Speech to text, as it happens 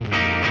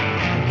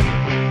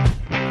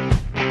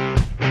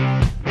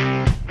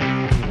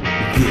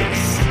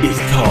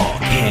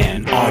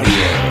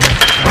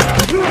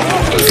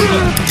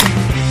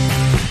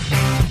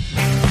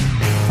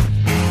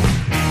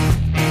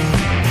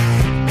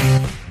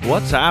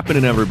What's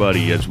happening,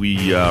 everybody, as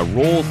we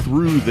roll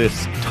through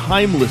this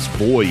timeless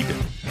void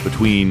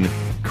between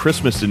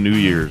Christmas and New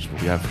Year's?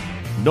 We have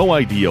no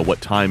idea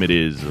what time it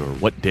is or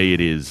what day it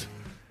is.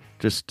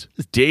 Just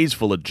days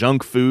full of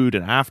junk food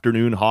and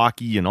afternoon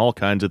hockey and all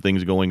kinds of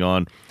things going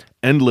on.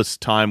 Endless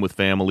time with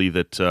family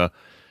that,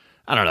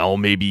 I don't know,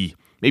 maybe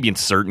in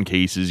certain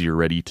cases you're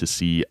ready to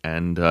see.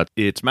 And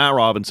it's Matt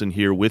Robinson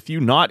here with you,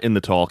 not in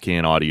the Tall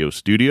Can Audio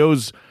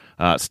Studios.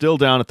 Still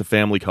down at the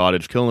family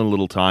cottage, killing a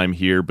little time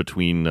here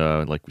between,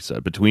 like we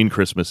said, between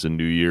Christmas and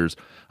New Year's.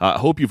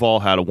 Hope you've all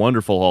had a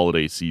wonderful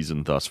holiday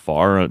season thus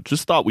far.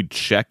 Just thought we'd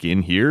check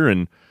in here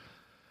and,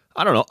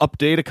 I don't know,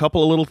 update a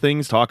couple of little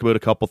things, talk about a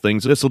couple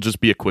things. This will just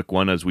be a quick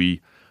one as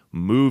we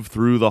move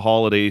through the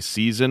holiday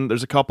season.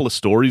 There's a couple of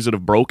stories that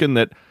have broken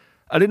that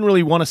I didn't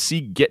really want to see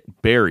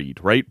get buried,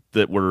 right?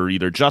 That were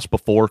either just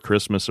before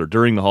Christmas or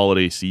during the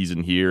holiday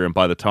season here, and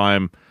by the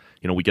time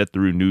we get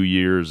through New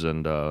Year's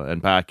and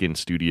back in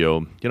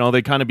studio,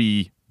 they kind of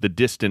be the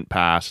distant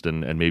past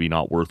and maybe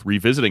not worth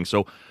revisiting.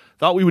 So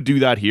thought we would do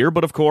that here,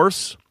 but of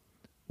course,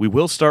 we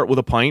will start with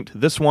a pint.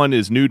 This one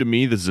is new to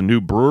me. This is a new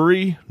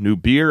brewery, new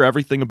beer.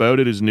 Everything about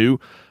it is new,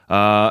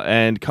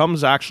 and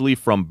comes actually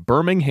from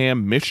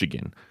Birmingham,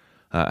 Michigan.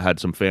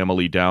 Had some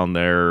family down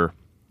there,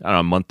 I don't know,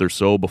 a month or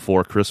so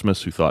before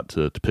Christmas who thought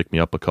to pick me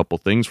up a couple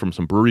things from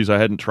some breweries I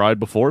hadn't tried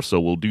before. So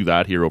we'll do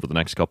that here over the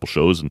next couple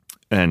shows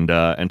and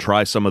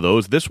try some of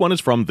those. This one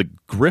is from the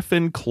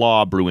Griffin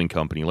Claw Brewing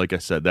Company. Like I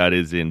said, that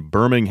is in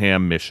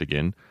Birmingham,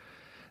 Michigan.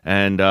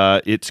 And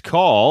it's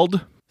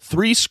called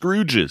Three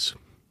Scrooges,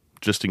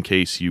 just in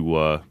case you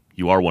are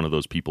one of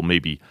those people,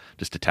 maybe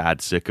just a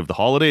tad sick of the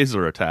holidays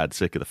or a tad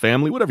sick of the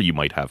family, whatever you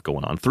might have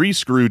going on. Three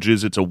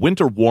Scrooges. It's a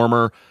winter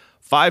warmer,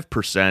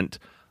 5%.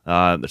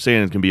 They're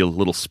saying it's going to be a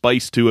little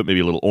spice to it,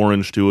 maybe a little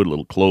orange to it, a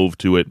little clove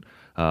to it.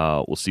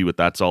 We'll see what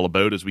that's all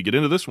about as we get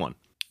into this one.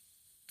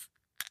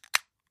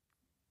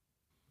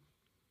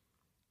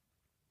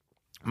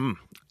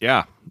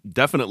 Yeah,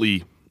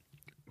 definitely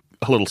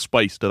a little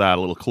spice to that,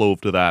 a little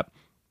clove to that.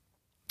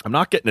 I'm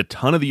not getting a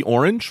ton of the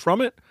orange from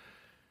it,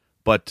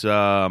 but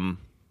I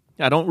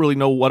don't really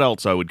know what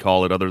else I would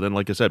call it other than,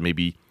 like I said,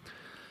 maybe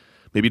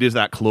it is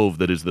that clove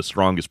that is the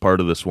strongest part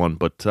of this one,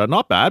 but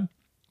not bad.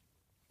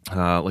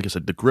 Like I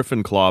said, the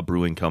Griffin Claw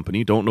Brewing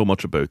Company. Don't know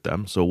much about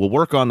them, so we'll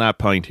work on that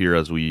pint here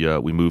as we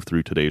move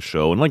through today's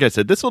show. And like I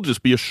said, this will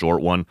just be a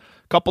short one.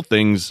 A couple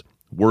things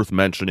worth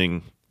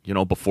mentioning,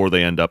 before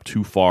they end up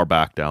too far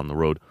back down the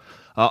road.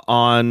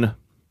 On,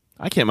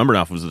 I can't remember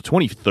now if it was the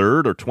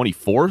 23rd or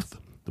 24th,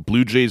 the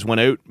Blue Jays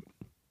went out,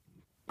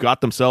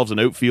 got themselves an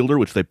outfielder,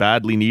 which they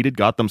badly needed,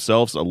 got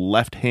themselves a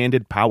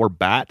left-handed power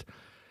bat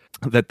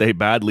that they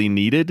badly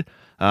needed.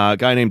 A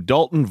guy named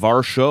Dalton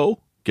Varsho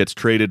gets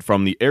traded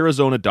from the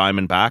Arizona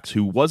Diamondbacks,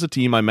 who was a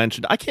team I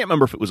mentioned. I can't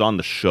remember if it was on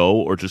the show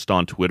or just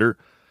on Twitter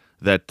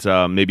that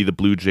maybe the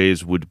Blue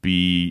Jays would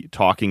be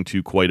talking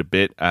to quite a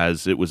bit,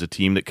 as it was a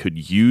team that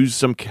could use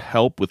some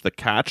help with the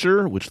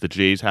catcher, which the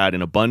Jays had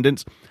in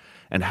abundance,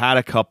 and had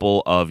a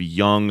couple of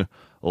young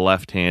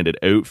left-handed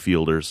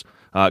outfielders.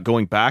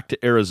 Going back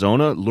to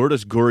Arizona,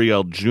 Lourdes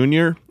Gurriel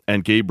Jr.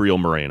 and Gabriel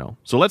Moreno.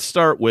 So let's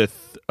start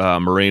with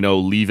Moreno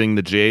leaving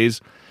the Jays.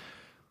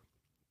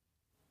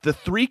 The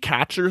three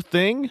catcher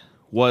thing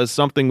was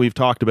something we've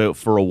talked about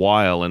for a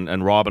while,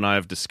 and Rob and I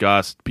have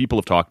discussed. People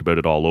have talked about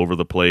it all over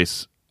the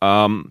place,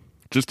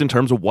 just in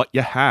terms of what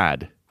you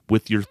had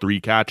with your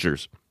three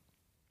catchers.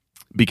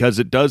 Because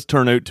it does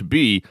turn out to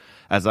be,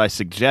 as I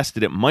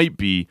suggested it might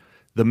be,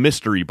 the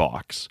mystery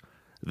box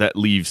that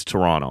leaves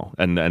Toronto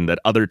and that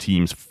other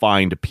teams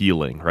find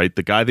appealing, right?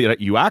 The guy that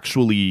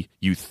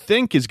you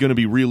think is going to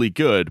be really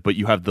good, but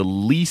you have the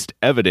least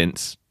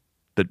evidence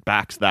that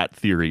backs that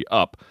theory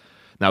up.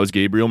 That was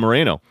Gabriel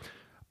Moreno.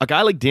 A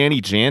guy like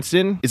Danny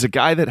Jansen is a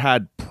guy that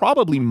had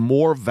probably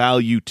more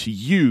value to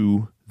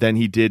you than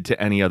he did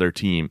to any other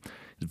team.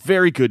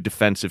 Very good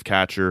defensive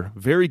catcher,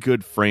 very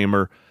good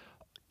framer.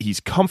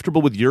 He's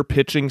comfortable with your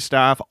pitching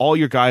staff. All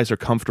your guys are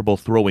comfortable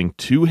throwing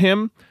to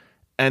him,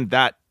 and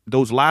that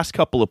those last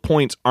couple of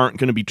points aren't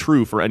going to be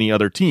true for any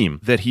other team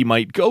that he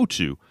might go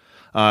to.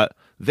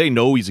 They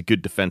know he's a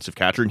good defensive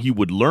catcher, and he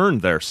would learn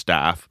their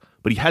staff,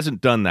 but he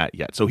hasn't done that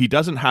yet. So he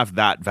doesn't have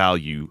that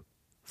value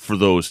for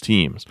those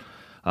teams.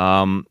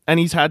 And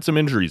he's had some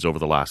injuries over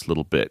the last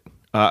little bit.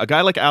 A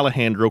guy like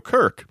Alejandro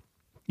Kirk,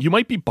 you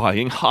might be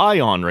buying high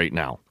on right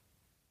now.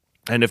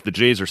 And if the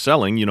Jays are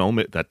selling,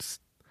 it's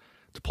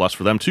a plus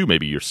for them too.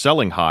 Maybe you're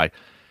selling high.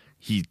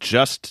 He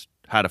just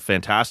had a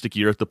fantastic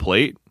year at the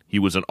plate. He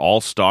was an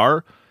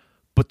all-star.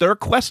 But there are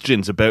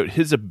questions about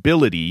his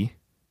ability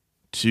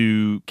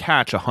to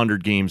catch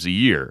 100 games a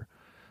year.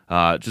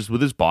 Just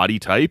with his body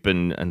type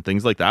and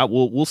things like that.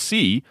 We'll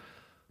see.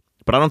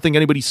 But I don't think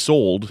anybody's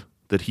sold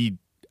that he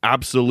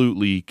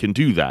absolutely can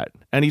do that.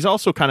 And he's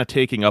also kind of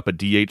taking up a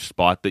DH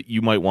spot that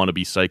you might want to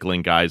be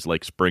cycling guys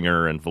like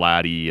Springer and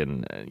Vladdy.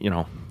 And,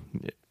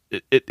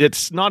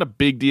 it's not a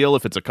big deal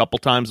if it's a couple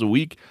times a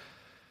week.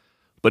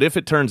 But if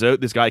it turns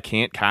out this guy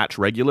can't catch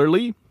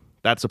regularly,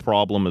 that's a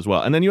problem as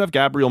well. And then you have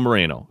Gabriel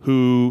Moreno,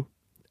 who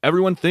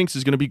everyone thinks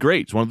is going to be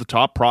great. He's one of the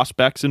top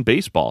prospects in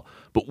baseball,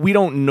 but we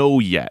don't know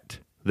yet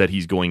that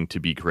he's going to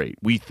be great.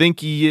 We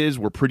think he is.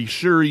 We're pretty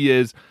sure he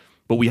is,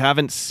 but we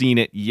haven't seen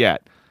it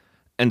yet.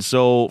 And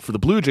so for the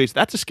Blue Jays,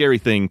 that's a scary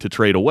thing to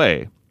trade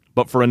away.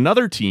 But for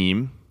another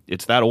team,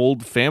 it's that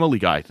old Family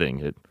Guy thing.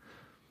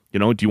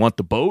 Do you want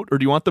the boat or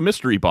do you want the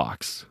mystery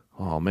box?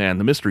 Oh man,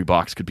 the mystery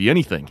box could be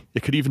anything.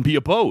 It could even be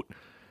a boat.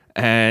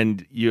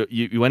 And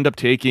you end up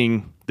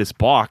taking this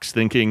box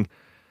thinking,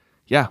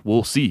 yeah,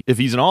 we'll see. If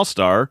he's an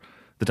all-star,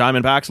 the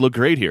Diamondbacks look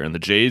great here. And the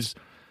Jays,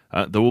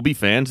 there will be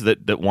fans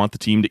that want the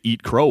team to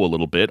eat crow a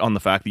little bit on the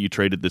fact that you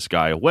traded this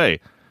guy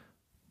away.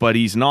 But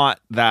he's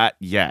not that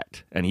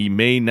yet, and he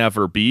may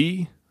never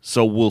be,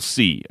 so we'll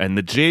see. And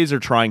the Jays are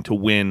trying to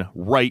win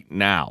right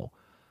now.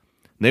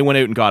 They went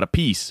out and got a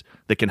piece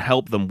that can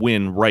help them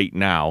win right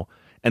now,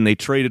 and they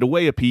traded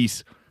away a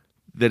piece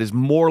that is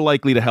more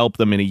likely to help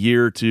them in a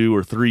year or 2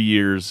 or 3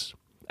 years.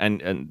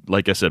 And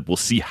like I said, we'll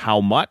see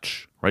how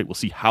much, right? We'll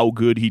see how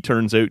good he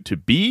turns out to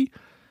be,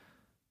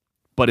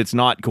 but it's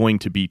not going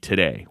to be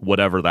today,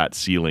 whatever that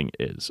ceiling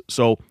is.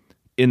 So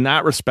in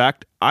that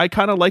respect, I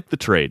kind of like the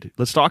trade.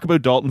 Let's talk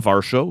about Dalton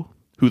Varsho,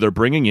 who they're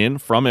bringing in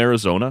from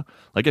Arizona.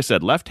 Like I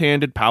said,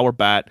 left-handed power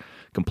bat,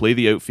 can play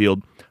the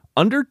outfield.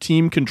 Under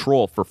team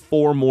control for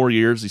 4 more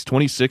years. He's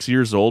 26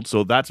 years old,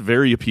 so that's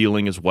very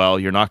appealing as well.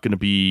 You're not going to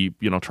be,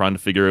 trying to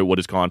figure out what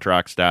his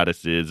contract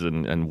status is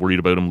and worried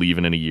about him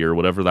leaving in a year,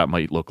 whatever that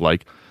might look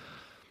like.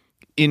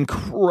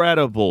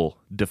 Incredible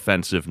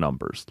defensive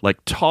numbers,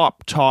 like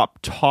top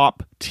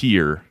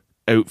tier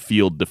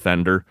outfield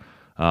defender.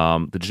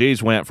 The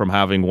Jays went from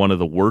having one of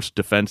the worst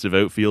defensive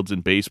outfields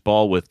in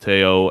baseball with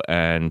Teo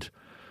and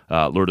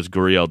Lourdes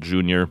Gurriel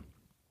Jr.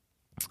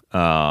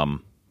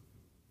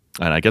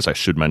 And I guess I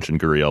should mention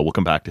Gurriel. We'll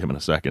come back to him in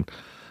a second.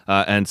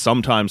 And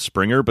sometimes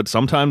Springer, but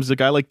sometimes a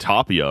guy like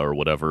Tapia or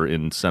whatever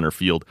in center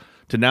field,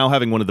 to now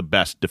having one of the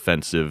best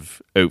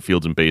defensive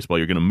outfields in baseball.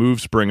 You're going to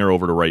move Springer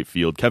over to right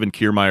field. Kevin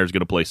Kiermaier is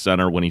going to play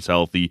center when he's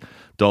healthy.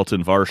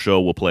 Dalton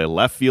Varsho will play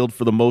left field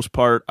for the most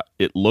part.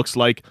 It looks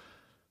like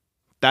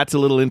that's a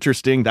little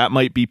interesting. That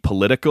might be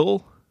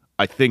political.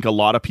 I think a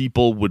lot of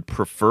people would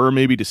prefer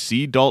maybe to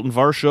see Dalton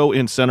Varsho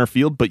in center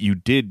field, but you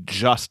did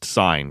just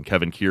sign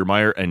Kevin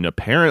Kiermaier, and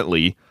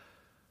apparently,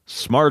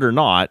 smart or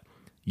not,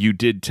 you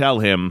did tell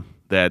him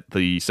that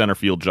the center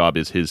field job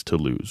is his to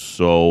lose.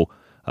 So,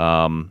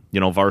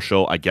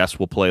 Varsho, I guess,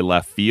 will play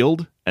left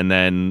field, and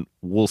then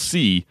we'll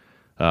see,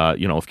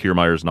 if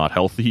Kiermaier is not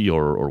healthy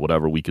or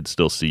whatever, we could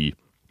still see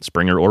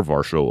Springer or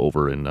Varsho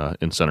over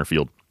in center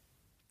field.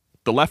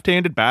 The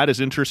left-handed bat is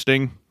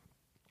interesting.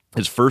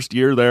 His first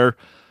year there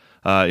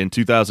in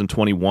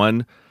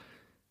 2021,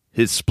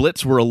 his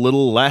splits were a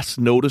little less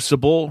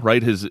noticeable,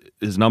 right? His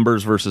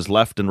numbers versus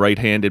left and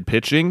right-handed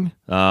pitching.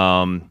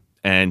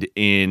 And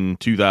in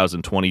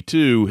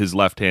 2022, his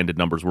left-handed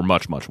numbers were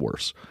much, much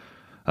worse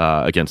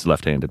against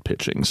left-handed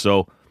pitching.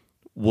 So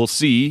we'll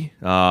see.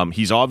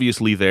 He's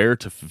obviously there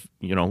to,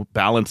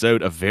 balance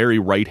out a very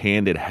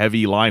right-handed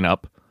heavy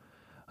lineup.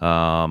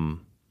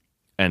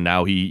 And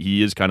now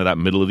he is kind of that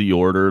middle of the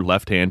order,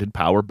 left-handed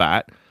power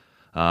bat.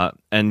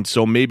 And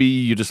so maybe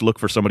you just look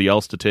for somebody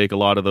else to take a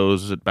lot of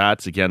those at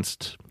bats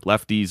against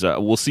lefties.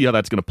 We'll see how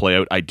that's going to play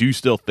out. I do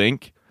still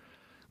think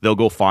they'll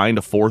go find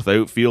a 4th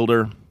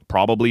outfielder,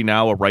 probably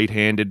now a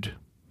right-handed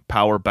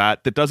power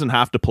bat that doesn't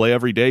have to play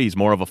every day. He's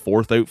more of a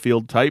 4th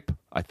outfield type.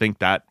 I think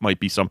that might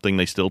be something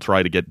they still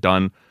try to get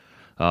done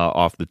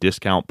off the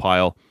discount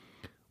pile.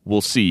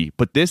 We'll see.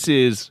 But this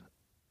is,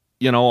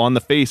 on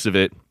the face of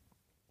it,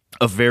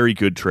 a very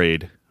good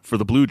trade for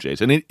the Blue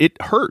Jays. And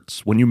it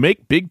hurts. When you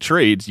make big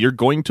trades, you're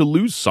going to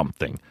lose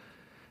something.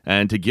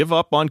 And to give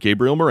up on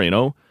Gabriel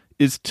Moreno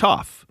is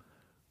tough.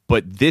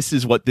 But this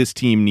is what this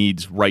team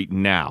needs right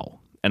now.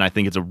 And I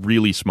think it's a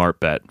really smart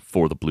bet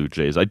for the Blue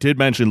Jays. I did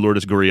mention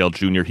Lourdes Gurriel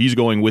Jr. He's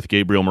going with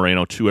Gabriel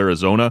Moreno to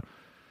Arizona.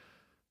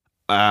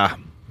 I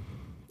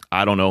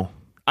don't know.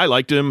 I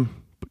liked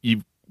him.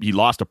 He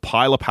lost a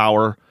pile of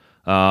power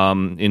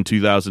in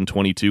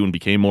 2022 and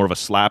became more of a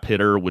slap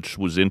hitter, which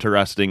was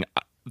interesting.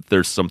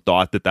 There's some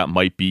thought that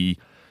might be,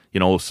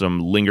 some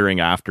lingering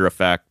after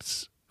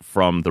effects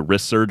from the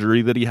wrist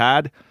surgery that he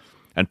had,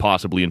 and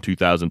possibly in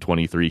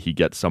 2023 he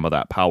gets some of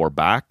that power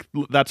back.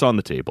 That's on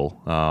the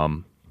table.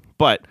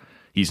 But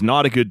he's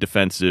not a good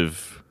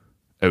defensive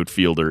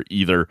outfielder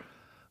either.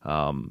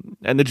 And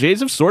the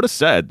Jays have sort of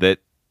said that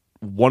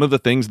one of the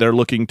things they're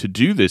looking to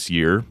do this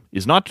year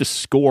is not just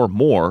score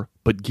more,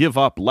 but give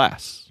up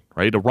less,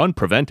 right? A run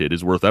prevented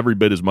is worth every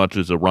bit as much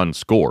as a run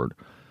scored.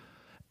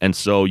 And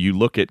so you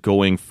look at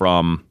going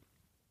from,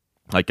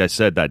 like I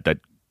said, that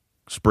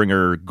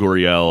Springer,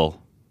 Gurriel,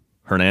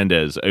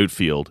 Hernandez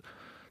outfield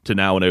to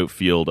now an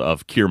outfield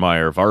of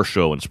Kiermaier,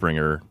 Varsho, and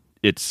Springer.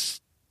 It's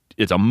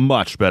a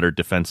much better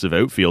defensive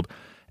outfield.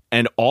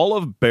 And all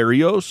of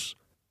Berrios,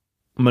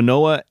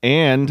 Manoah,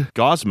 and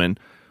Gausman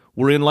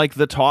were in like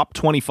the top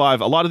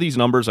 25. A lot of these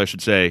numbers, I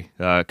should say,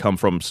 come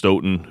from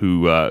Stoughton,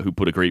 who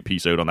put a great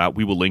piece out on that.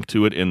 We will link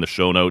to it in the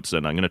show notes,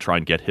 and I'm going to try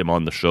and get him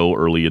on the show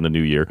early in the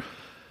new year.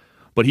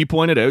 But he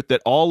pointed out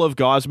that all of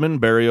Gausman,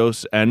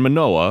 Berrios, and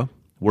Manoah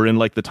were in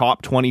like the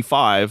top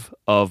 25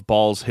 of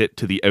balls hit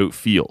to the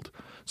outfield.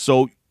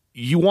 So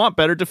you want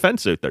better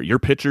defense out there. Your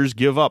pitchers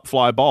give up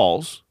fly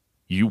balls.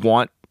 You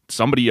want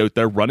somebody out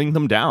there running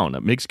them down.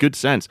 It makes good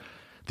sense.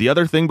 The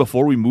other thing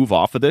before we move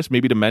off of this,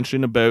 maybe to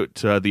mention about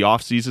the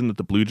offseason that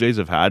the Blue Jays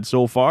have had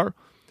so far,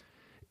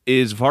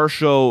 is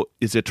Varsho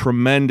is a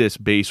tremendous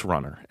base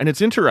runner. And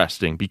it's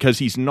interesting because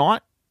he's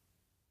not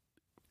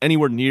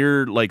anywhere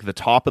near like the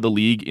top of the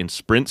league in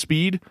sprint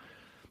speed,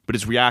 but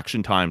his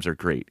reaction times are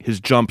great. His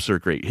jumps are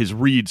great. His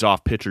reads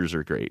off pitchers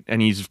are great.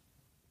 And he's,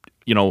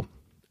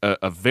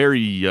 a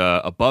very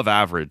above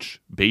average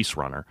base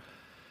runner.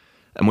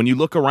 And when you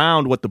look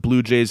around what the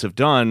Blue Jays have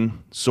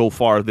done so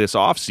far this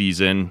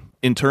offseason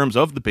in terms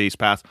of the base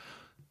paths,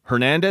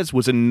 Hernandez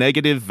was a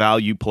negative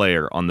value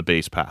player on the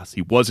base paths.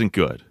 He wasn't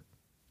good.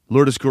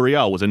 Lourdes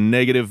Gurriel was a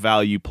negative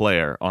value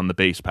player on the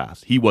base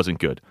paths. He wasn't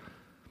good.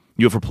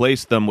 You have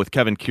replaced them with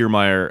Kevin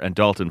Kiermaier and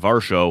Dalton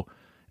Varsho,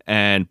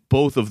 and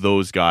both of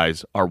those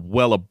guys are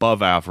well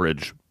above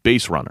average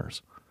base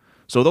runners.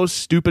 So those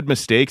stupid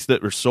mistakes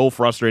that are so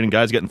frustrating,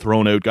 guys getting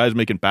thrown out, guys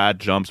making bad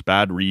jumps,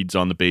 bad reads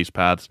on the base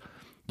paths,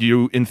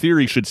 you, in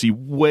theory, should see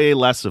way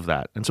less of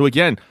that. And so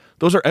again,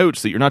 those are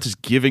outs that you're not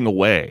just giving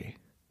away.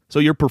 So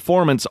your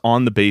performance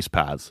on the base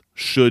paths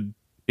should,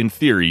 in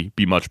theory,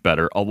 be much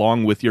better,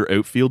 along with your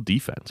outfield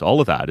defense.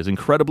 All of that is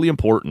incredibly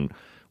important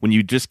when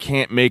you just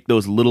can't make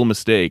those little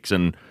mistakes,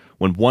 and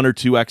when one or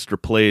two extra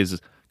plays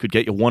could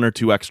get you one or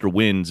two extra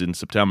wins in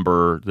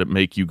September that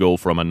make you go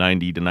from a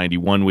 90 to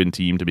 91 win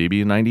team to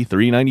maybe a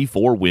 93,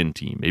 94 win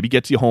team. Maybe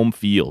gets you home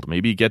field.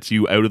 Maybe gets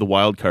you out of the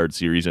wild card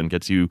series and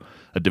gets you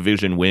a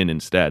division win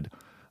instead.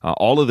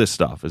 All of this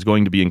stuff is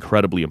going to be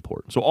incredibly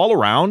important. So all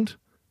around,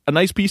 a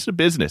nice piece of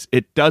business.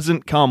 It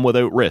doesn't come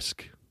without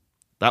risk.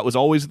 That was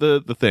always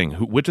the thing.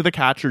 Which of the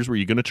catchers were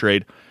you going to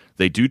trade?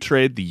 They do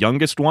trade the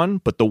youngest one,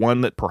 but the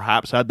one that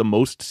perhaps had the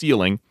most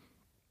ceiling.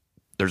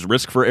 There's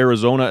risk for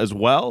Arizona as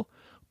well,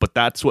 but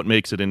that's what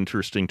makes it an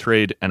interesting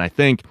trade. And I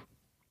think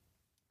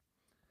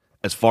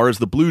as far as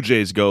the Blue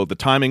Jays go, the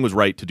timing was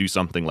right to do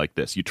something like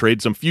this. You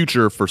trade some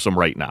future for some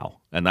right now,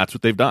 and that's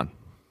what they've done.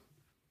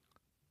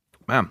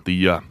 Man,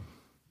 the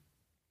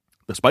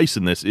spice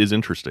in this is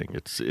interesting.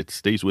 It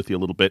stays with you a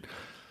little bit.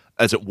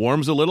 As it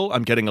warms a little,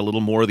 I'm getting a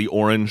little more of the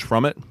orange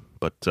from it,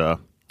 but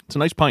it's a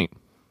nice pint.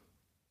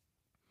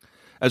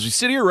 As we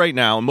sit here right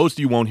now, and most of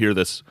you won't hear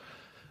this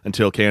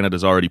until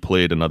Canada's already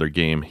played another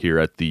game here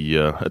at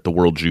the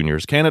World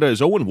Juniors. Canada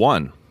is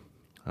 0-1.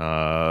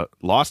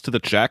 Lost to the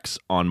Czechs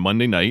on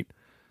Monday night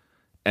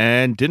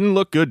and didn't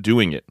look good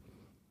doing it.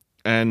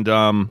 And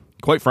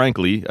quite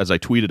frankly, as I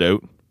tweeted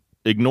out,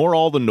 ignore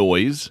all the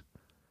noise.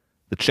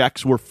 The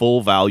Czechs were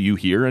full value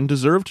here and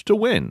deserved to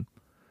win.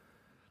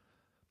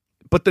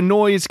 But the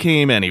noise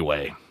came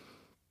anyway.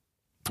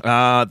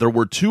 There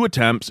were two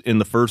attempts in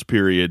the first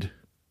period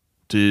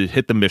to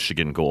hit the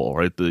Michigan goal,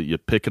 right? You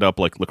pick it up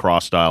like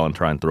lacrosse style and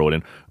try and throw it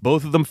in.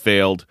 Both of them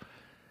failed,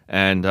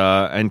 and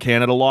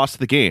Canada lost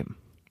the game.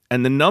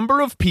 And the number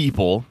of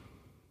people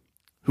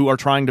who are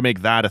trying to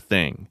make that a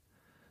thing,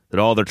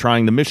 that, they're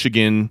trying the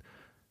Michigan,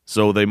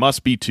 so they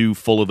must be too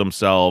full of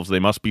themselves, they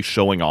must be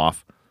showing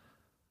off.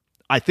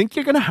 I think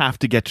you're going to have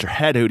to get your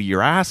head out of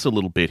your ass a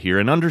little bit here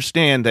and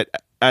understand that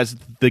as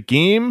the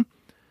game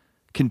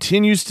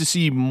continues to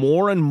see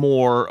more and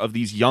more of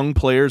these young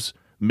players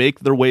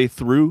make their way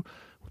through,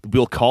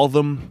 we'll call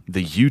them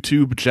the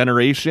YouTube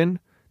generation.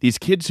 These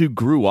kids who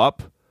grew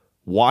up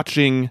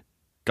watching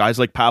guys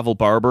like Pavel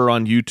Barber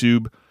on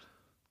YouTube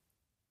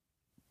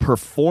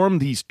perform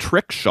these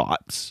trick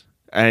shots.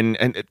 And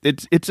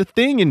it's a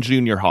thing in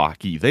junior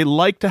hockey. They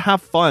like to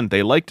have fun.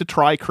 They like to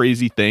try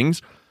crazy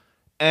things.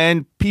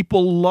 And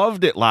people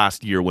loved it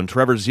last year when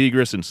Trevor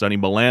Zegras and Sonny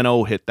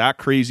Milano hit that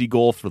crazy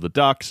goal for the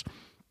Ducks.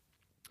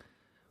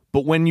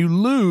 But when you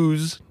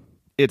lose,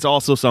 it's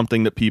also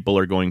something that people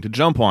are going to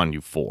jump on you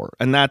for.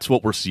 And that's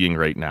what we're seeing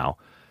right now.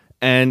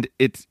 And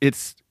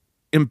it's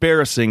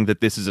embarrassing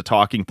that this is a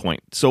talking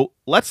point. So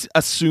let's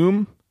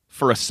assume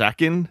for a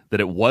second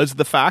that it was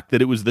the fact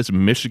that it was this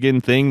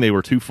Michigan thing. They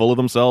were too full of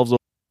themselves.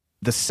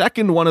 The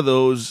second one of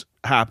those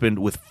happened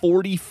with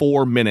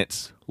 44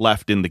 minutes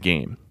left in the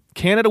game.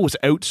 Canada was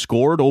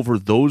outscored over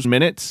those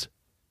minutes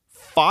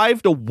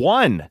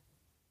 5-1.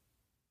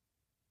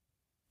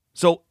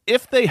 So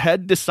if they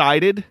had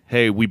decided,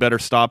 hey, we better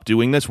stop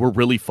doing this, we're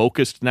really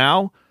focused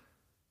now,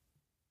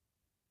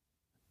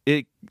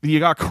 you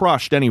got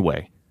crushed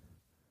anyway.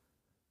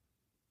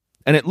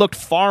 And it looked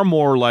far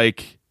more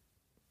like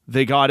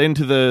they got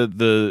into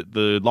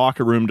the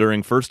locker room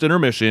during first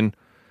intermission,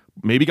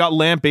 maybe got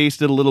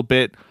lambasted a little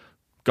bit,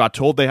 got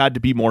told they had to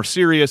be more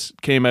serious,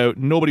 came out,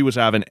 nobody was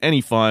having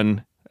any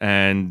fun,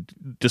 and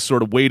just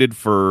sort of waited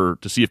to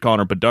see if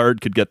Connor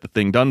Bedard could get the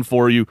thing done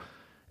for you,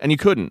 and you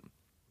couldn't.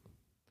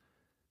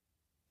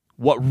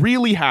 What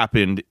really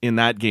happened in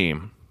that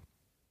game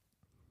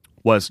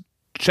was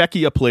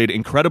Czechia played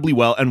incredibly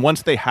well, and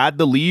once they had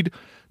the lead,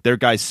 their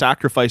guys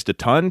sacrificed a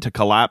ton to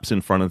collapse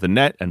in front of the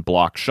net and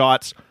block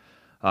shots.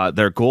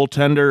 Their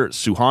goaltender,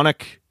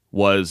 Suhanik,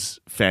 was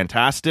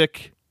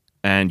fantastic,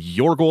 and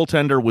your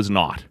goaltender was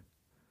not.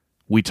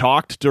 We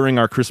talked during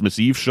our Christmas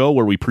Eve show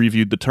where we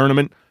previewed the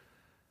tournament.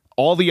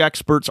 All the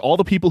experts, all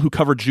the people who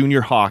cover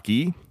junior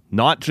hockey,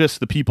 not just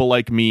the people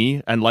like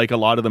me and like a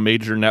lot of the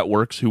major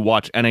networks who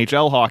watch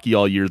NHL hockey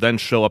all year, then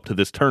show up to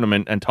this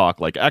tournament and talk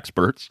like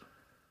experts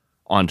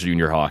on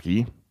junior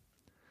hockey.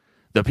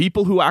 The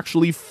people who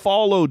actually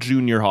follow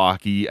junior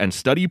hockey and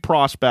study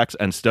prospects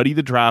and study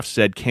the draft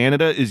said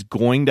Canada is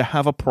going to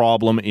have a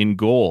problem in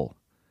goal.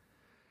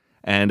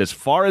 And as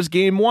far as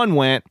game one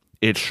went,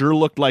 it sure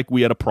looked like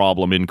we had a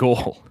problem in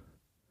goal.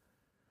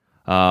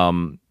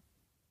 After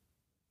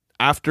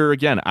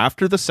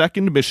the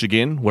second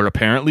Michigan, where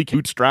apparently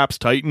bootstraps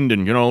tightened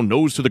and,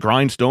 nose to the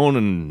grindstone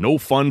and no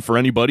fun for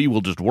anybody,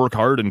 we'll just work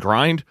hard and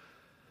grind.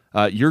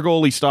 Your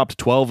goalie stopped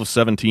 12 of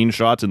 17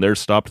 shots and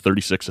theirs stopped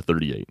 36 of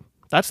 38.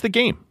 That's the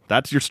game.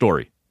 That's your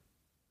story.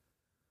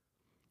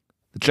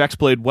 The Czechs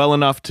played well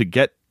enough to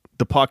get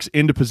the pucks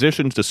into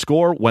positions to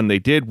score. When they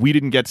did, we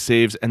didn't get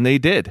saves, and they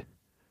did.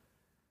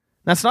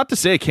 That's not to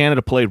say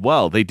Canada played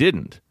well. They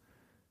didn't.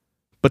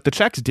 But the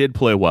Czechs did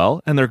play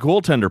well, and their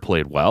goaltender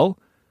played well.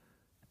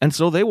 And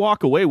so they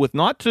walk away with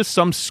not just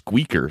some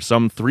squeaker,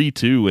 some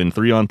 3-2 in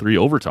 3-on-3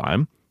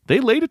 overtime. They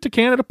laid it to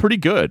Canada pretty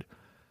good.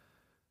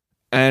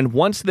 And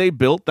once they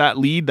built that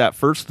lead, that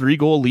first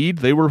 3-goal lead,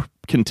 they were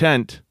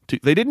content.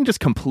 They didn't just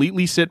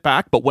completely sit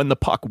back, but when the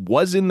puck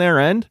was in their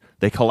end,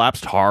 they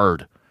collapsed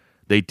hard.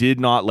 They did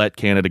not let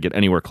Canada get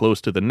anywhere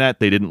close to the net.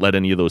 They didn't let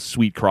any of those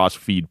sweet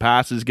cross-feed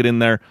passes get in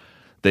there.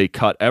 They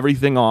cut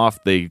everything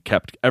off. They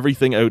kept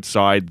everything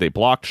outside. They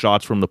blocked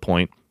shots from the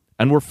point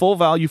and were full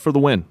value for the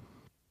win.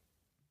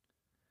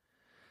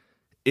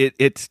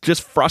 It's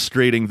just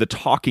frustrating, the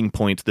talking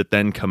points that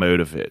then come out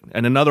of it.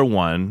 And another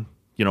one,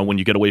 when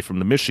you get away from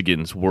the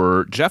Michigans,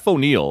 were Jeff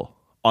O'Neill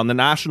on the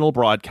national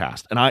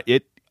broadcast. And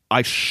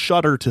I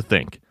shudder to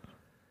think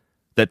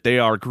that they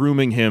are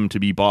grooming him to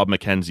be Bob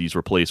McKenzie's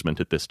replacement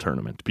at this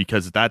tournament,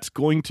 because that's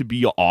going to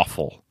be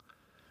awful.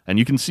 And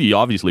you can see,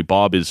 obviously,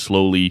 Bob is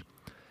slowly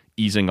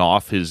easing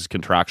off his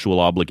contractual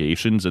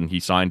obligations, and he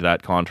signed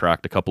that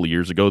contract a couple of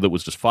years ago that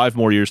was just 5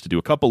 more years to do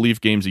a couple Leaf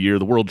games a year,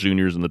 the World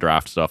Juniors and the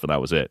draft stuff, and that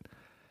was it.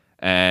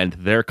 And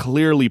they're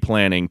clearly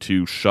planning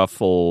to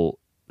shuffle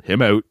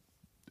him out,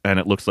 and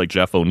it looks like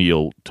Jeff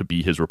O'Neill to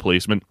be his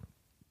replacement.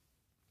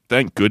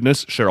 Thank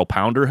goodness Cheryl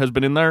Pounder has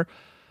been in there.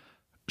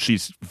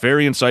 She's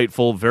very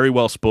insightful, very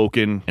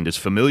well-spoken, and is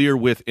familiar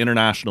with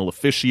international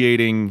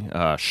officiating,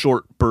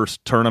 short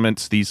burst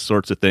tournaments, these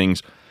sorts of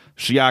things.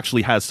 She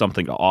actually has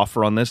something to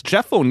offer on this.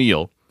 Jeff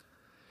O'Neill,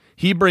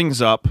 he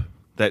brings up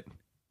that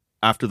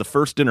after the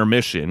first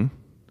intermission,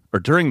 or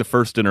during the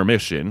first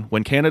intermission,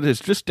 when Canada is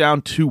just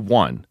down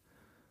 2-1,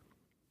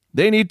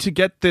 they need to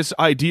get this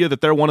idea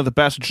that they're one of the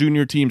best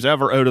junior teams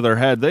ever out of their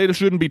head. They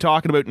shouldn't be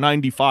talking about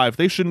 95.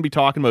 They shouldn't be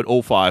talking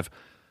about 05,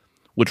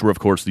 which were, of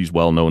course, these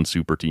well-known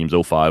super teams.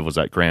 05 was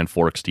that Grand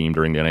Forks team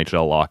during the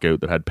NHL lockout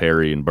that had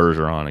Perry and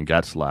Bergeron and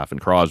Getzlaf and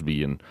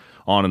Crosby and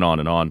on and on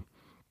and on.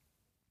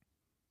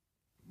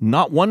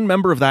 Not one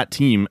member of that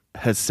team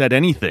has said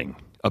anything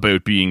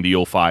about being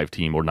the 05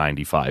 team or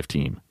 95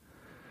 team.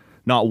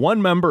 Not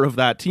one member of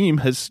that team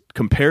has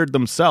compared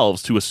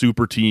themselves to a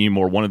super team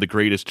or one of the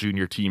greatest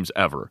junior teams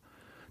ever.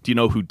 Do you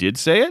know who did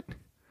say it?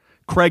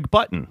 Craig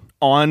Button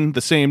on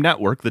the same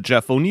network that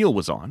Jeff O'Neill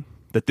was on.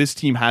 That this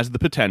team has the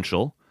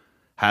potential,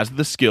 has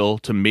the skill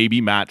to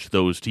maybe match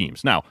those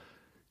teams. Now,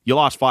 you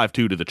lost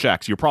 5-2 to the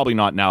Czechs. You're probably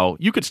not now.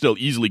 You could still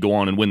easily go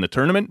on and win the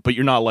tournament, but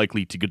you're not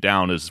likely to go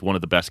down as one of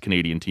the best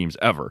Canadian teams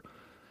ever.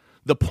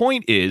 The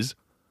point is,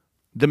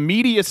 the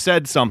media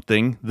said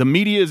something, the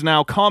media is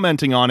now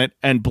commenting on it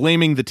and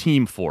blaming the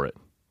team for it.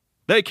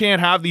 They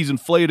can't have these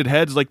inflated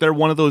heads like they're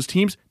one of those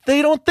teams.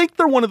 They don't think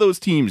they're one of those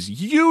teams.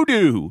 You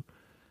do.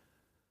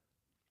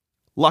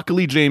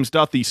 Luckily, James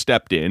Duthie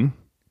stepped in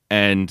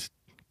and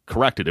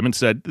corrected him and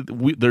said,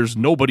 there's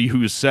nobody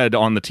who's said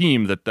on the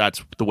team that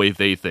that's the way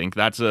they think.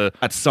 That's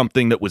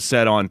something that was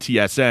said on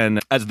TSN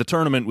as the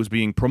tournament was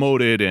being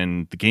promoted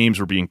and the games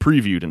were being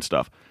previewed and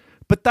stuff.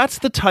 But that's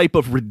the type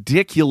of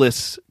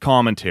ridiculous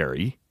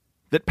commentary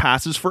that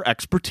passes for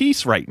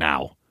expertise right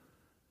now.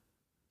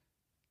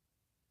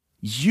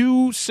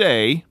 You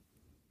say,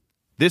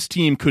 this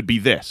team could be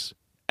this.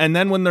 And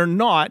then when they're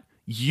not,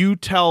 you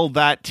tell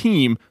that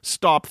team,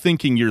 stop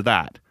thinking you're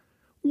that.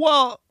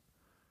 Well,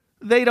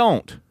 they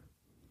don't.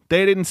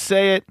 They didn't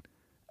say it,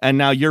 and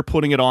now you're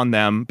putting it on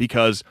them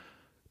because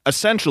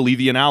essentially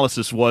the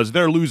analysis was,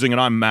 they're losing and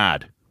I'm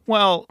mad.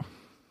 Well,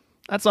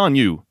 that's on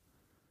you.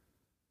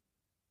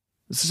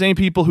 It's the same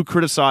people who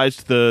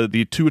criticized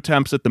the 2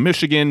 attempts at the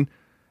Michigan,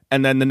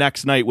 and then the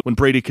next night when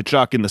Brady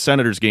Tkachuk in the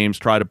Senators games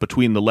tried a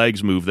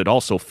between-the-legs move that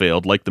also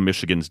failed, like the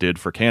Michigans did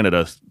for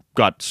Canada,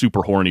 got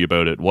super horny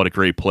about it. What a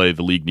great play.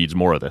 The league needs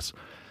more of this.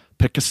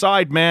 Pick a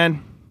side,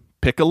 man.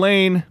 Pick a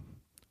lane.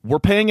 We're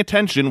paying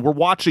attention. We're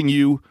watching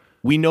you.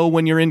 We know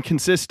when you're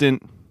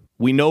inconsistent.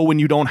 We know when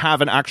you don't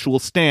have an actual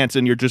stance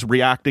and you're just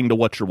reacting to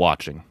what you're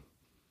watching.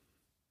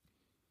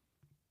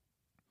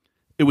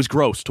 It was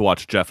gross to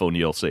watch Jeff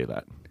O'Neill say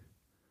that.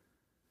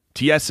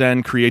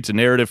 TSN creates a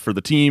narrative for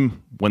the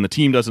team. When the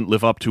team doesn't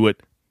live up to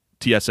it,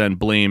 TSN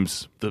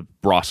blames the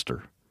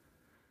roster.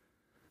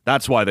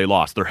 That's why they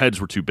lost. Their heads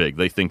were too big.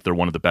 They think they're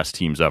one of the best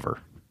teams ever.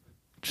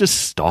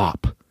 Just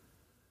stop.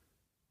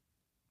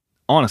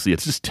 Honestly,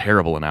 it's just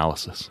terrible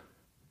analysis.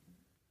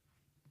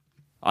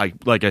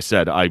 Like I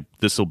said,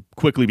 this will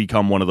quickly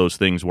become one of those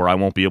things where I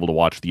won't be able to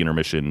watch the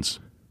intermissions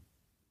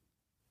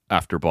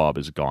after Bob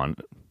is gone.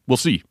 We'll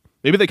see.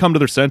 Maybe they come to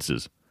their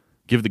senses.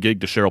 Give the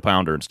gig to Cheryl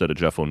Pounder instead of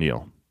Jeff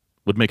O'Neill.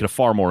 Would make it a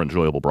far more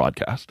enjoyable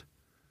broadcast.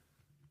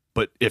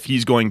 But if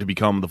he's going to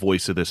become the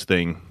voice of this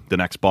thing, the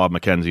next Bob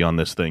McKenzie on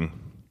this thing,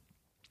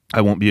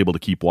 I won't be able to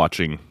keep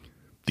watching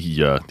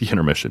the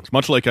intermissions.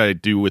 Much like I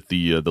do with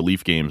the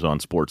Leaf games on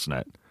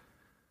Sportsnet,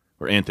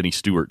 where Anthony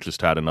Stewart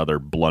just had another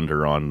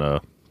blunder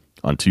on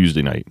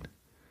Tuesday night.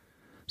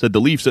 Said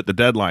the Leafs at the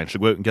deadline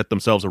should go out and get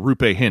themselves a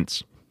Roope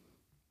Hintz.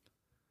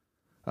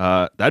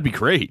 That'd be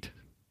great.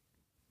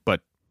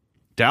 But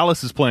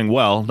Dallas is playing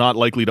well, not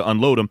likely to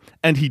unload him,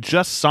 and he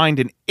just signed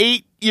an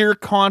 8-year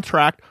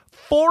contract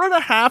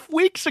 4.5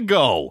 weeks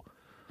ago.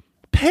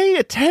 Pay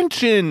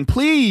attention,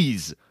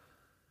 please.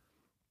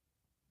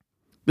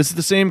 This is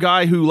the same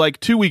guy who, like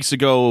 2 weeks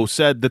ago,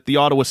 said that the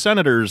Ottawa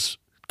Senators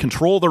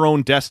control their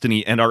own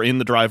destiny and are in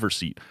the driver's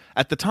seat.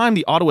 At the time,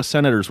 the Ottawa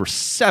Senators were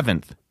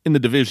 7th in the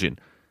division.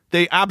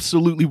 They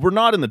absolutely were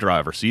not in the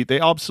driver's seat. They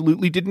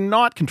absolutely did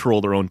not control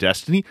their own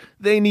destiny.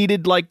 They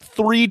needed like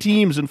 3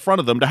 teams in front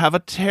of them to have a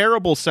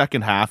terrible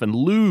second half and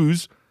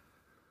lose,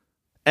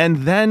 and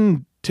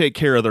then take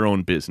care of their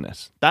own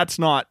business. That's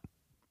not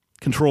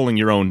controlling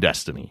your own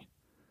destiny.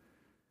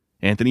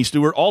 Anthony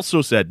Stewart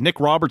also said Nick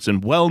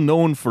Robertson, well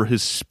known for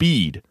his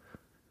speed.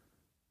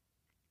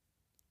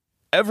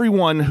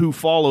 Everyone who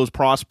follows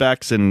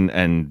prospects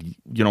and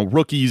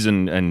rookies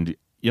and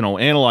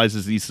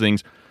analyzes these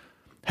things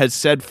has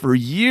said for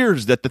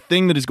years that the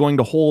thing that is going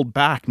to hold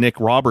back Nick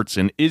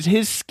Robertson is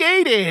his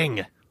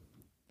skating.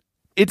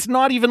 It's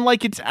not even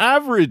like it's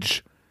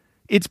average.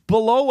 It's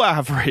below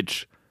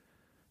average.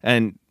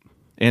 And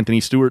Anthony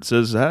Stewart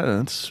says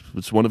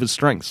it's one of his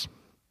strengths.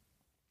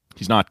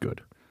 He's not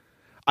good.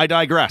 I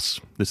digress.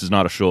 This is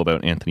not a show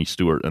about Anthony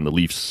Stewart and the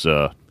Leafs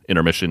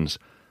intermissions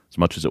as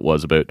much as it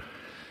was about.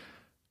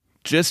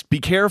 Just be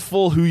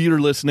careful who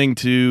you're listening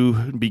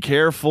to. Be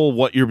careful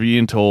what you're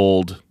being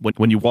told.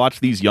 When you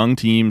watch these young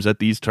teams at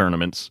these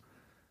tournaments,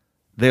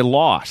 they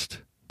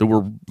lost. There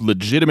were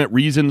legitimate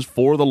reasons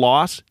for the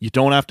loss. You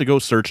don't have to go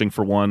searching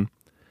for one.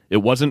 It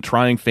wasn't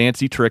trying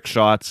fancy trick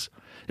shots.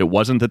 It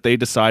wasn't that they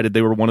decided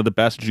they were one of the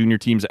best junior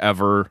teams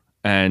ever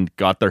and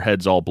got their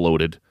heads all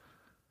bloated.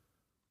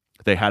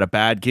 They had a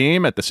bad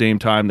game. At the same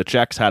time, the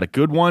Czechs had a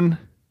good one.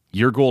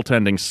 Your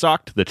goaltending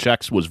sucked. The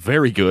Czechs was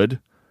very good.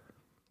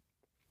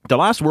 The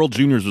last World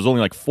Juniors was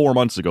only like 4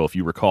 months ago, if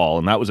you recall,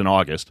 and that was in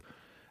August.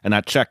 And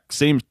that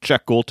same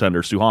Czech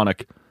goaltender,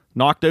 Suhanek,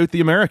 knocked out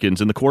the Americans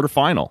in the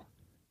quarterfinal.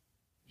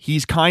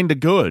 He's kind of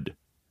good.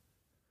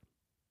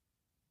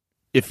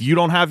 If you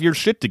don't have your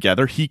shit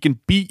together, he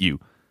can beat you.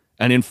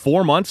 And in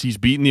 4 months, he's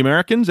beaten the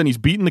Americans and he's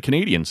beaten the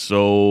Canadians.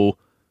 So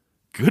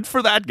good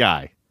for that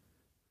guy.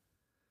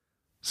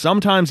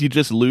 Sometimes you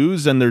just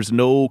lose and there's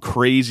no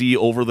crazy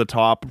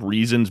over-the-top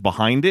reasons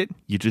behind it.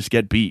 You just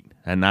get beat.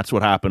 And that's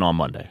what happened on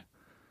Monday.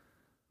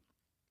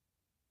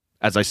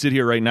 As I sit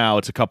here right now,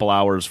 it's a couple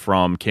hours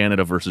from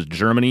Canada versus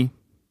Germany.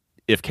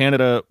 If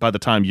Canada, by the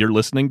time you're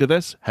listening to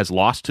this, has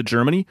lost to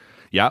Germany,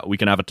 yeah, we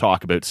can have a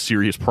talk about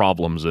serious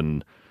problems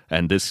and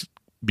this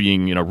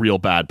being in a real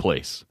bad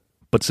place.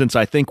 But since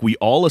I think we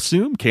all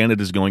assume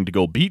Canada's going to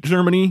go beat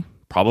Germany,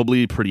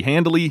 probably pretty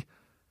handily,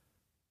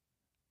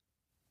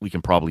 we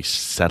can probably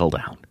settle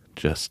down.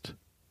 Just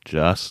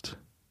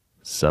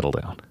settle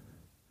down.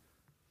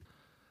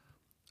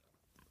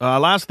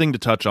 Last thing to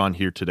touch on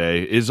here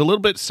today is a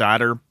little bit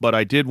sadder, but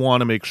I did want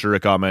to make sure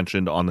it got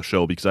mentioned on the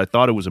show because I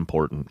thought it was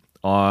important.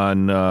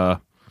 On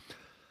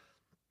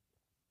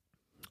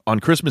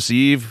Christmas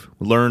Eve,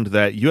 we learned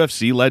that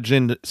UFC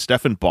legend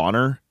Stephan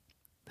Bonnar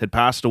had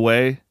passed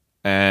away,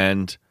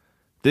 and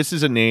this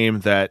is a name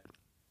that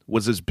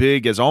was as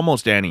big as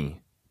almost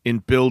any in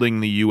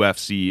building the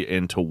UFC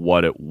into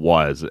what it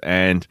was.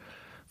 And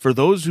for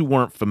those who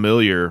weren't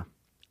familiar,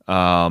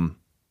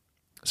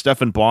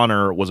 Stephan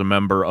Bonnar was a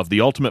member of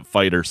The Ultimate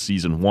Fighter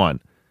Season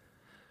 1,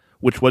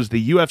 which was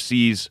the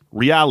UFC's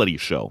reality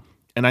show.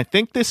 And I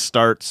think this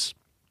starts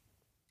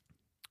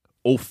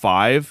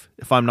 2005,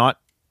 if I'm not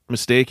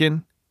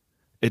mistaken.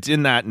 It's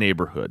in that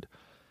neighborhood.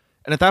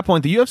 And at that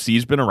point, the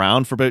UFC's been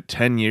around for about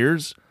 10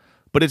 years,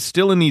 but it's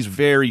still in these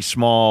very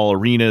small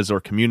arenas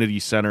or community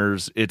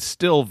centers. It's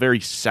still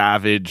very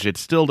savage. It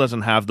still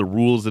doesn't have the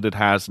rules that it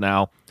has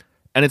now.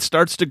 And it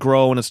starts to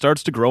grow,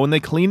 and they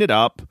clean it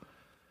up.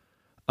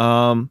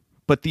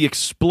 But the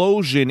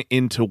explosion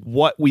into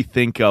what we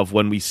think of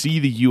when we see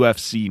the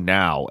UFC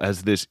now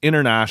as this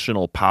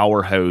international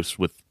powerhouse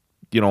with,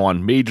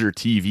 on major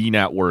TV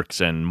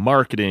networks and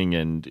marketing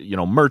and,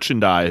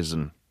 merchandise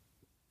and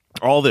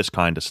all this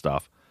kind of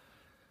stuff.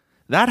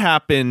 That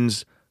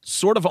happens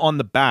sort of on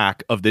the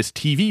back of this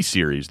TV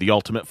series, The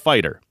Ultimate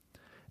Fighter.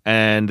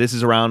 And this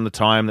is around the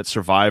time that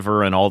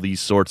Survivor and all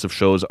these sorts of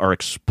shows are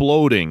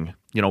exploding.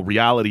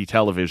 Reality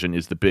television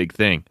is the big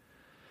thing.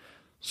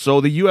 So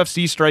the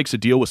UFC strikes a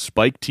deal with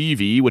Spike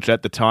TV, which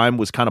at the time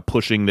was kind of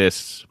pushing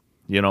this,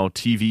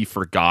 TV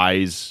for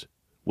guys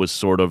was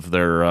sort of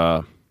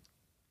their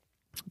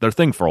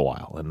thing for a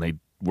while. And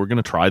we're going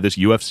to try this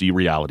UFC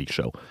reality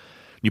show.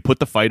 You put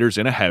the fighters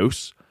in a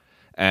house,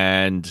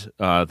 and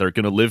they're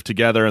going to live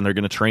together, and they're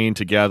going to train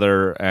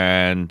together,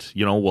 and,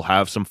 we'll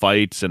have some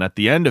fights. And at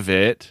the end of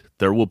it,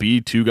 there will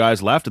be 2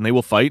 guys left, and they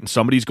will fight, and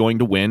somebody's going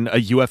to win a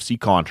UFC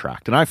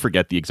contract. And I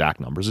forget the exact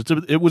numbers.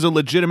 It was a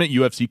legitimate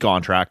UFC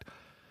contract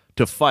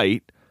to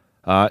fight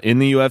in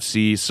the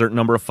UFC, certain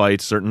number of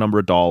fights, certain number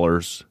of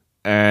dollars.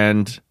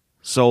 And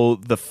so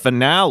the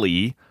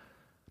finale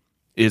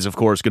is, of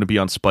course, going to be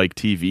on Spike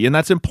TV. And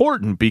that's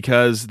important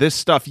because this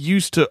stuff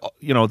used to,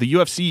 the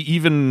UFC,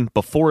 even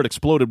before it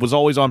exploded, was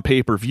always on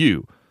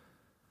pay-per-view.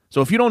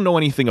 So if you don't know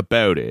anything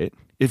about it,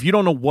 if you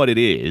don't know what it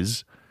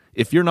is,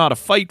 if you're not a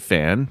fight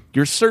fan,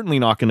 you're certainly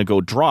not going to go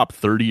drop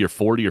 30 or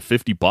 40 or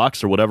 50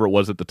 bucks or whatever it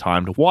was at the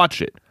time to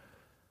watch it.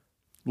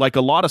 Like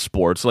a lot of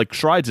sports, like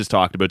Shrides has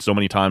talked about so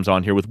many times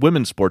on here with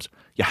women's sports,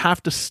 you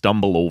have to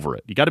stumble over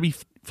it. You got to be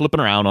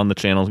flipping around on the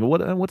channels and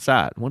go, what's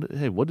that?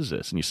 What is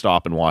this? And you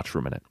stop and watch for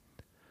a minute.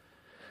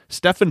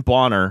 Stephan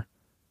Bonnar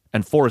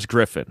and Forrest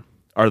Griffin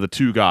are the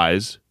 2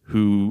 guys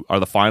who are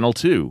the final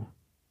 2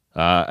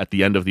 at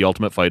the end of The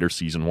Ultimate Fighter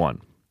Season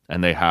 1.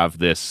 And they have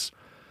this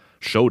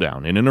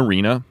showdown in an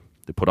arena.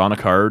 They put on a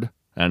card,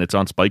 and it's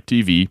on Spike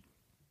TV.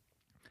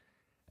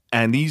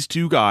 And these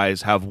 2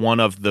 guys have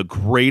one of the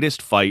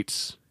greatest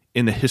fights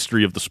in the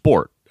history of the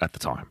sport at the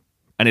time.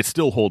 And it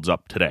still holds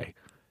up today.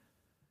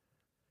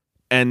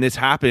 And this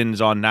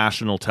happens on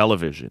national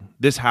television.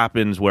 This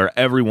happens where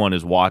everyone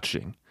is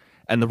watching.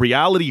 And the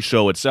reality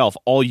show itself,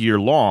 all year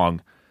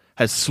long,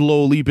 has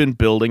slowly been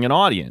building an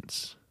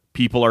audience.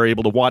 People are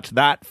able to watch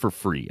that for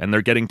free. And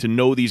they're getting to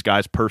know these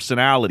guys'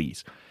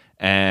 personalities.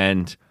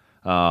 And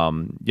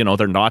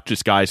they're not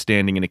just guys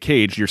standing in a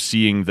cage. You're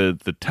seeing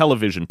the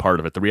television part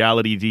of it, the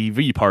reality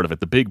TV part of it,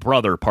 the Big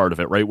Brother part of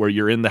it, right? Where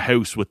you're in the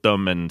house with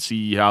them and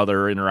see how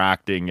they're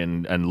interacting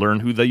and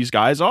learn who these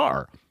guys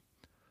are.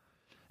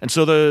 And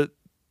so the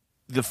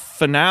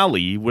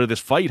finale where this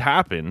fight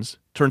happens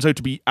turns out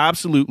to be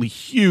absolutely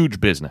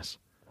huge business.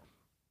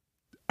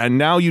 And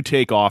now you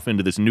take off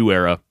into this new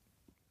era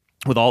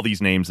with all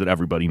these names that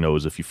everybody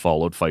knows if you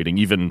followed fighting,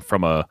 even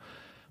from a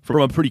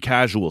pretty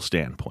casual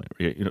standpoint.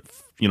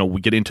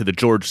 We get into the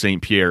George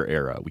St. Pierre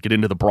era. We get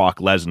into the Brock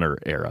Lesnar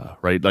era,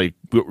 right? Like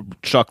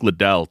Chuck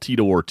Liddell,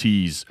 Tito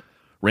Ortiz,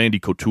 Randy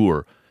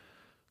Couture.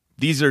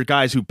 These are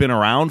guys who've been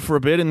around for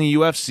a bit in the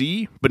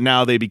UFC, but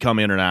now they become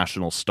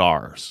international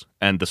stars.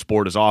 And the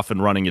sport is off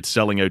and running. It's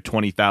selling out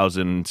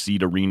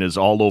 20,000-seat arenas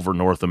all over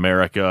North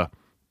America.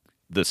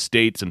 The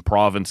states and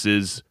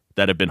provinces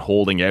that have been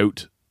holding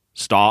out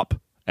stop,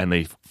 and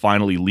they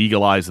finally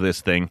legalize this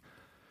thing.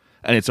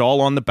 And it's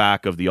all on the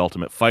back of The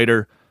Ultimate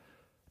Fighter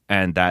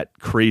and that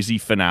crazy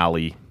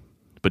finale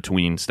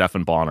between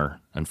Stephan Bonnar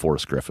and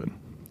Forrest Griffin.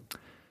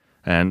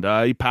 And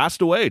he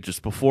passed away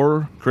just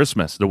before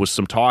Christmas. There was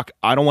some talk.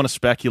 I don't want to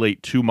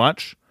speculate too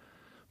much,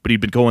 but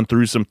he'd been going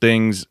through some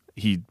things.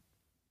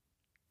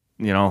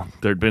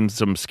 There'd been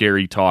some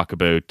scary talk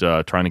about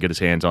trying to get his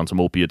hands on some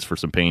opiates for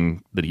some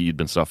pain that he had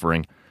been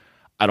suffering.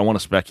 I don't want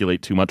to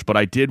speculate too much, but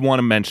I did want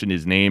to mention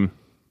his name.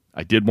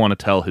 I did want to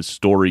tell his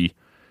story.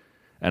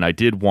 And I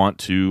did want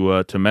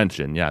to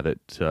mention,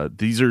 that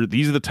these are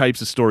the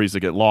types of stories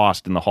that get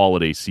lost in the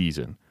holiday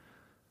season.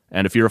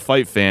 And if you're a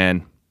fight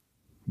fan,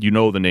 you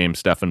know the name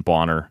Stephan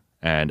Bonnar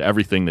and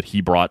everything that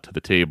he brought to the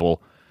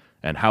table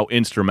and how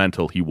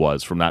instrumental he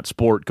was from that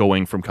sport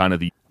going from kind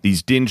of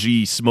these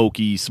dingy,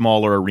 smoky,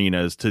 smaller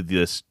arenas to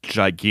this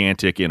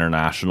gigantic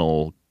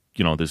international,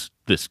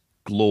 this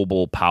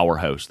global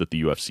powerhouse that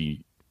the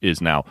UFC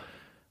is now.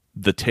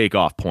 The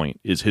takeoff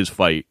point is his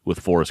fight with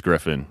Forrest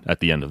Griffin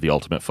at the end of The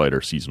Ultimate Fighter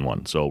Season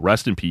 1. So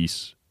rest in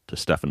peace to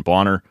Stephan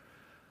Bonnar.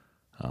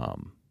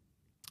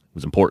 It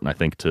was important, I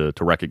think, to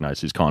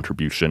recognize his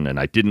contribution, and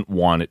I didn't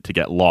want it to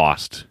get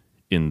lost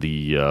in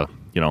the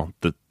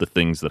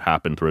things that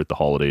happen throughout the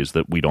holidays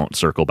that we don't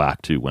circle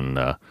back to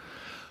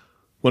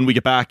when we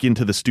get back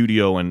into the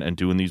studio and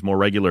doing these more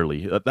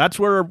regularly. That's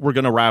where we're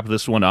going to wrap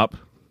this one up.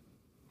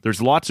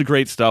 There's lots of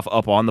great stuff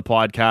up on the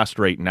podcast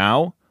right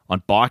now.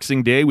 On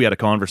Boxing Day, we had a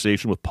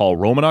conversation with Paul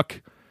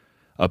Romanuk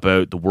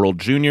about the World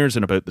Juniors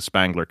and about the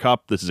Spangler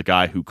Cup. This is a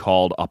guy who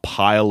called a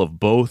pile of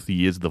both.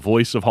 He is the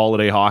voice of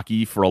holiday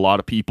hockey for a lot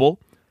of people.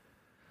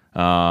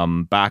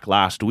 Back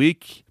last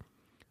week,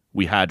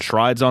 we had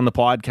Shrides on the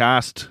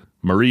podcast,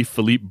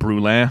 Marie-Philippe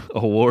Brulin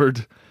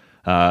Award,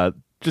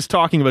 just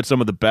talking about some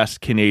of the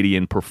best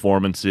Canadian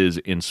performances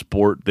in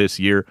sport this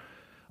year.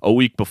 A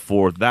week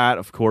before that,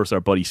 of course, our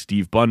buddy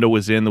Steve Bunda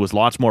was in. There was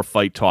lots more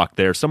fight talk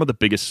there. Some of the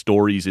biggest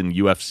stories in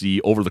UFC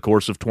over the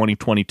course of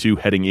 2022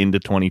 heading into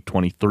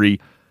 2023.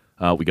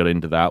 We got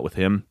into that with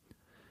him.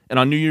 And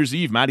on New Year's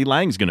Eve, Maddie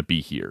Lang's going to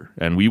be here.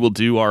 And we will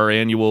do our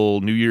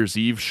annual New Year's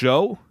Eve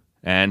show.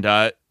 And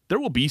there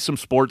will be some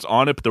sports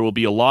on it, but there will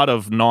be a lot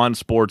of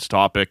non-sports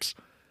topics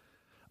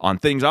on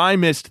things I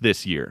missed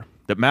this year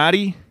that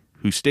Maddie,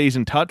 who stays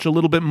in touch a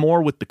little bit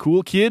more with the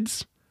cool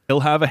kids, he'll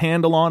have a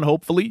handle on,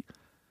 hopefully.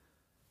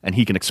 And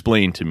he can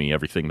explain to me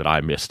everything that I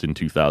missed in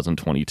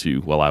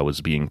 2022 while I was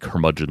being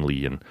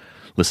curmudgeonly and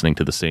listening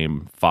to the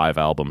same 5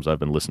 albums I've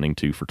been listening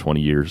to for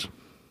 20 years.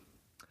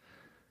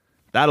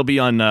 That'll be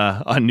on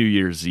New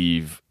Year's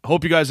Eve.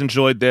 Hope you guys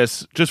enjoyed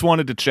this. Just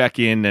wanted to check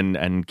in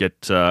and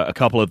get a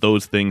couple of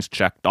those things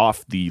checked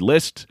off the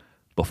list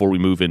before we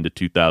move into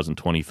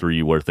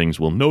 2023, where things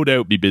will no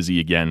doubt be busy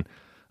again.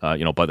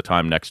 By the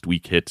time next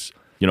week hits,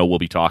 we'll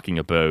be talking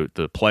about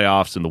the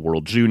playoffs in the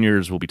World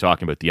Juniors. We'll be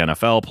talking about the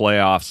NFL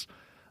playoffs.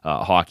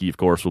 Hockey, of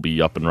course, will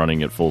be up and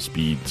running at full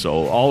speed.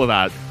 So all of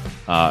that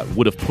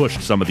would have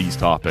pushed some of these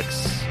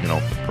topics,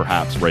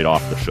 perhaps right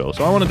off the show.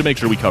 So I wanted to make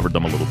sure we covered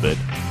them a little bit.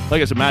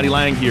 Like I said, Matty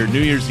Lang here,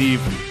 New Year's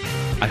Eve.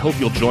 I hope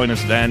you'll join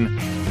us then.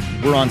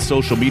 We're on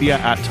social media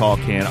at Tall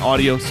Can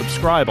Audio.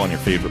 Subscribe on your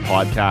favorite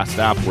podcast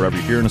app. Wherever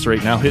you're hearing us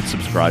right now, hit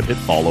subscribe, hit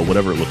follow,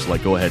 whatever it looks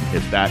like. Go ahead and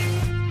hit that.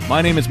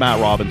 My name is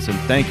Matt Robinson.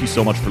 Thank you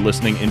so much for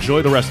listening.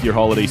 Enjoy the rest of your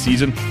holiday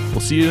season.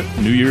 We'll see you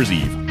New Year's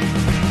Eve.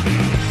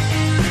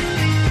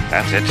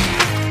 That's it.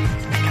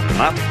 I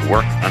cannot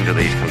work under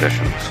these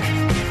conditions.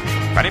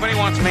 If anybody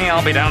wants me,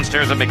 I'll be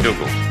downstairs at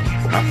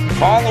McDougal's.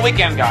 Call the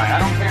weekend guy. I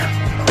don't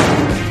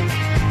care.